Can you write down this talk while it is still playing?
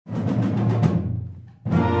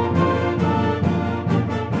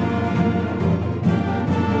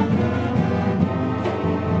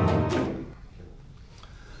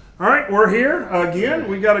we're here again.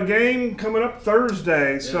 We got a game coming up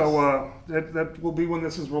Thursday, Yes. so that will be when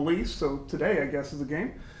this is released. So today, I guess, is the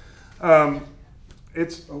game.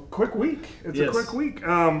 It's a quick week. It's a Yes. quick week.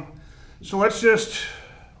 So let's just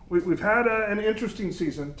we've had an interesting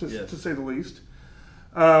season to say the least.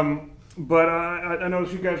 But I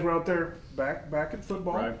noticed you guys were out there back at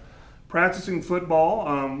football, Right. practicing football.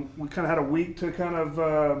 We kind of had a week to kind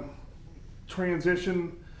of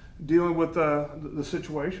transition, dealing with the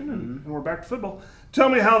situation, and we're back to football. Tell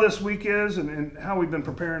me how this week is and how we've been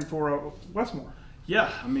preparing for Westmore.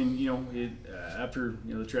 Yeah, I mean, after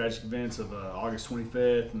the tragic events of August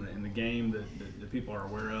 25th and the game that people are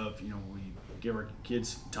aware of, we give our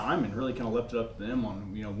kids time and really kind of left it up to them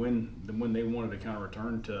on when they wanted to kind of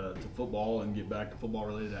return to football and get back to football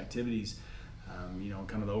related activities.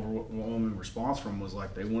 Kind of the overwhelming response from was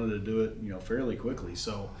like they wanted to do it fairly quickly.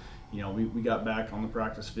 So we got back on the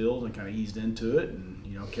practice field and kind of eased into it, and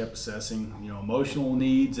kept assessing emotional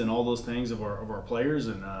needs and all those things of our players.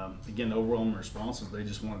 And again, the overwhelming response was they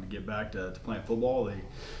just wanted to get back to playing football. They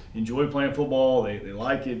enjoy playing football. They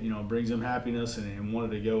like it. It brings them happiness, and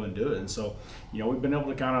wanted to go and do it. And so we've been able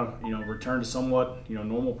to kind of return to somewhat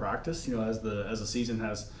normal practice as the season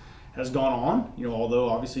has gone on, although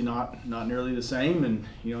obviously not nearly the same, and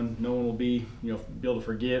no one will be able to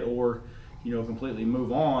forget or completely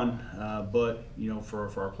move on, but for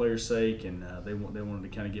our players' sake, and they wanted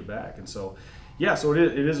to kind of get back. And so so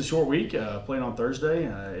it is a short week, playing on Thursday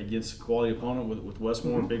against a quality opponent with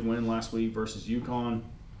Westmore. Big win last week versus UConn.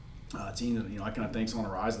 A team that I kind of think's on the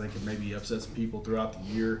rise. They could maybe upset some people throughout the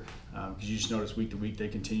year, because you just notice week to week they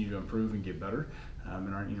continue to improve and get better.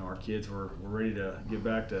 And our kids were ready to get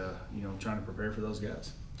back to trying to prepare for those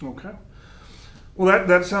guys. Okay. Well,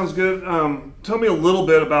 that sounds good. Tell me a little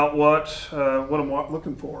bit about what I'm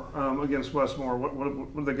looking for against Westmore.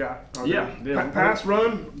 What do they got? Pass,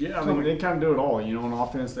 run? Yeah, they kind of do it all. On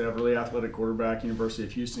offense, they have a really athletic quarterback, University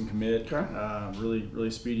of Houston commit. Okay.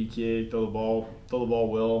 Really speedy kid, throw the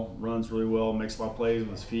ball well, runs really well, makes a lot of plays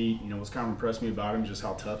with his feet. What's kind of impressed me about him is just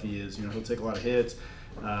how tough he is. He'll take a lot of hits.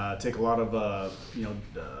 Take a lot of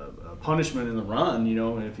punishment in the run,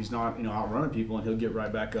 if he's not outrunning people, and he'll get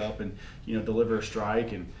right back up and deliver a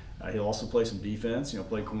strike. And he'll also play some defense,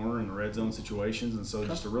 play corner in the red zone situations. And so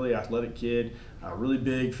just a really athletic kid, really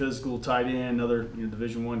big physical tight end, another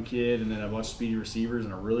Division I kid, and then a bunch of speedy receivers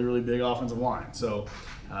and a really big offensive line. So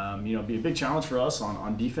be a big challenge for us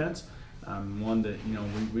on defense. One that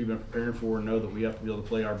we've been preparing for, and know that we have to be able to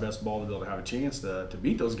play our best ball to be able to have a chance to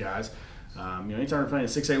beat those guys. Anytime we're playing a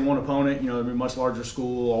 6A1 opponent, it'll be a much larger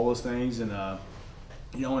school, all those things, and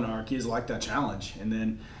and our kids like that challenge. And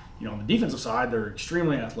then, on the defensive side, they're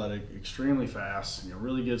extremely athletic, extremely fast,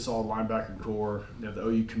 really good solid linebacker core. They have the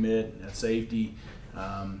OU commit at safety,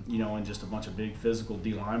 and just a bunch of big physical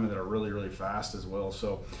D linemen that are really fast as well.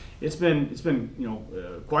 So it's been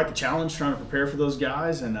quite the challenge trying to prepare for those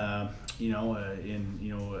guys, and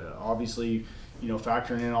obviously,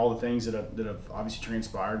 factoring in all the things that have obviously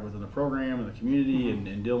transpired within the program and the community,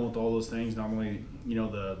 and dealing with all those things, not only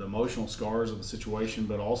the emotional scars of the situation,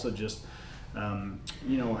 but also just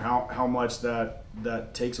how much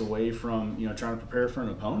that takes away from trying to prepare for an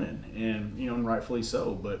opponent, and rightfully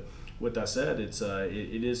so. But with that said,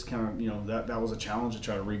 it is kind of that was a challenge to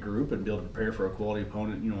try to regroup and be able to prepare for a quality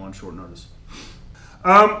opponent on short notice.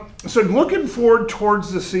 So looking forward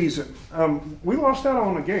towards the season, we lost out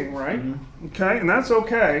on a game, right? Okay, and that's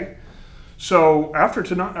okay. So after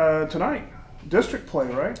tonight, district play,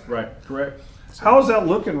 right? Right, correct. So, how is that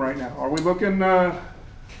looking right now? Are we looking? I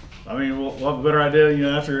mean, we'll have a better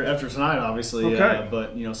idea, after tonight, obviously. Okay.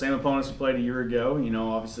 But same opponents we played a year ago.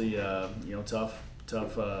 Obviously,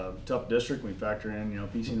 tough district. We factor in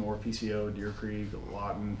PC North, PCO, Deer Creek,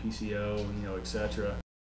 Lawton, PCO, etc.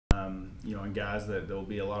 And guys that there will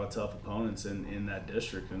be a lot of tough opponents in that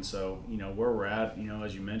district. And so, where we're at,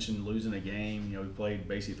 as you mentioned, losing a game, we played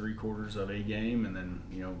basically 3/4 of a game, and then,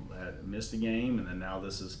 had missed a game. And then now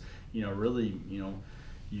this is, really,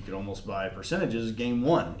 you could almost by percentages, game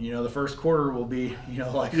one. The first quarter will be,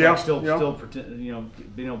 still being able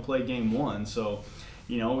to play game one. So,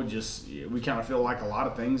 we kind of feel like a lot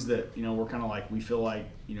of things that, we're kind of like, we feel like,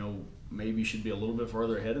 maybe should be a little bit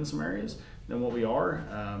further ahead in some areas than what we are,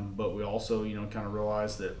 but we also kind of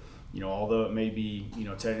realize that although it may be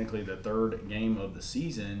technically the third game of the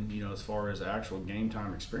season, as far as actual game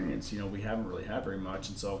time experience, we haven't really had very much.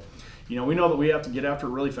 And so we know that we have to get after it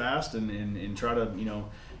really fast and try to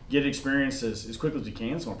get experience as quickly as you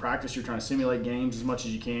can. So in practice, you're trying to simulate games as much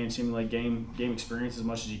as you can, simulate game experience as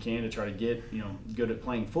much as you can to try to get good at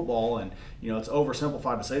playing football. And it's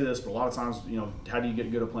oversimplified to say this, but a lot of times how do you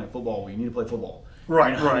get good at playing football? Well, you need to play football.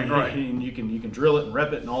 Right, you know, right. And you can drill it and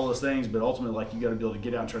rep it and all those things, but ultimately, like, you got to be able to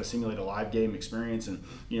get out and try to simulate a live game experience. And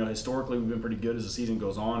historically, we've been pretty good as the season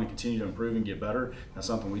goes on and continue to improve and get better. That's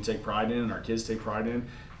something we take pride in, and our kids take pride in.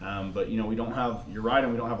 But we don't have. You're right,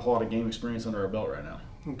 and we don't have a whole lot of game experience under our belt right now.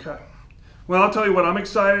 Okay. Well, I'll tell you what. I'm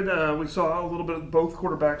excited. We saw a little bit of both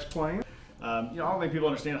quarterbacks playing. I don't think people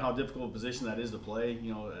understand how difficult a position that is to play.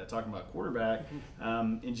 Talking about quarterback,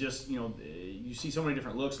 and just you see so many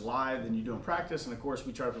different looks live than you do in practice. And of course,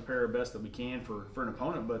 we try to prepare our best that we can for an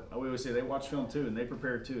opponent. But we always say they watch film too, and they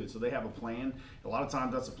prepare too. So they have a plan. A lot of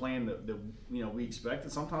times, that's a plan that we expect,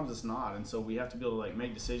 and sometimes it's not. And so we have to be able to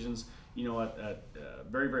make decisions,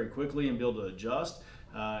 very, very quickly and be able to adjust.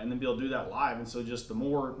 And then be able to do that live. And so just the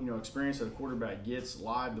more experience that a quarterback gets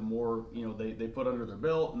live, the more they put under their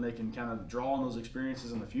belt, and they can kind of draw on those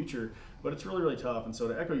experiences in the future. But it's really, really tough. And so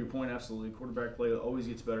to echo your point, absolutely, quarterback play always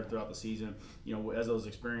gets better throughout the season, as those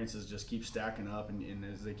experiences just keep stacking up and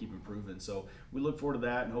as they keep improving. So we look forward to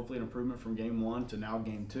that, and hopefully an improvement from game 1 to now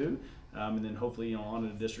game 2, and then hopefully on to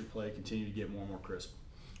the district play, continue to get more and more crisp.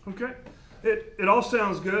 Okay. It all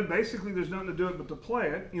sounds good. Basically, there's nothing to do it but to play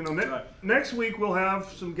it. Right. Next week we'll have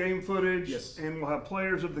some game footage, Yes. and we'll have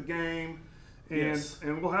players of the game, and Yes.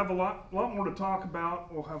 and we'll have a lot more to talk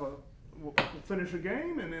about. We'll finish a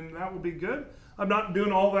game, and then that will be good. I'm not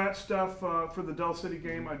doing all that stuff for the Del City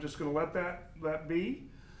game. I'm just going to let that be,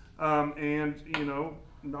 and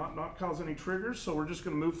not cause any triggers. So we're just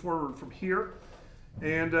going to move forward from here,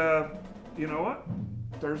 and you know what?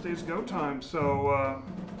 Thursday's go time. So.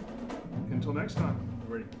 Until next time.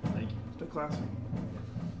 Ready. Thank you. Stay classy.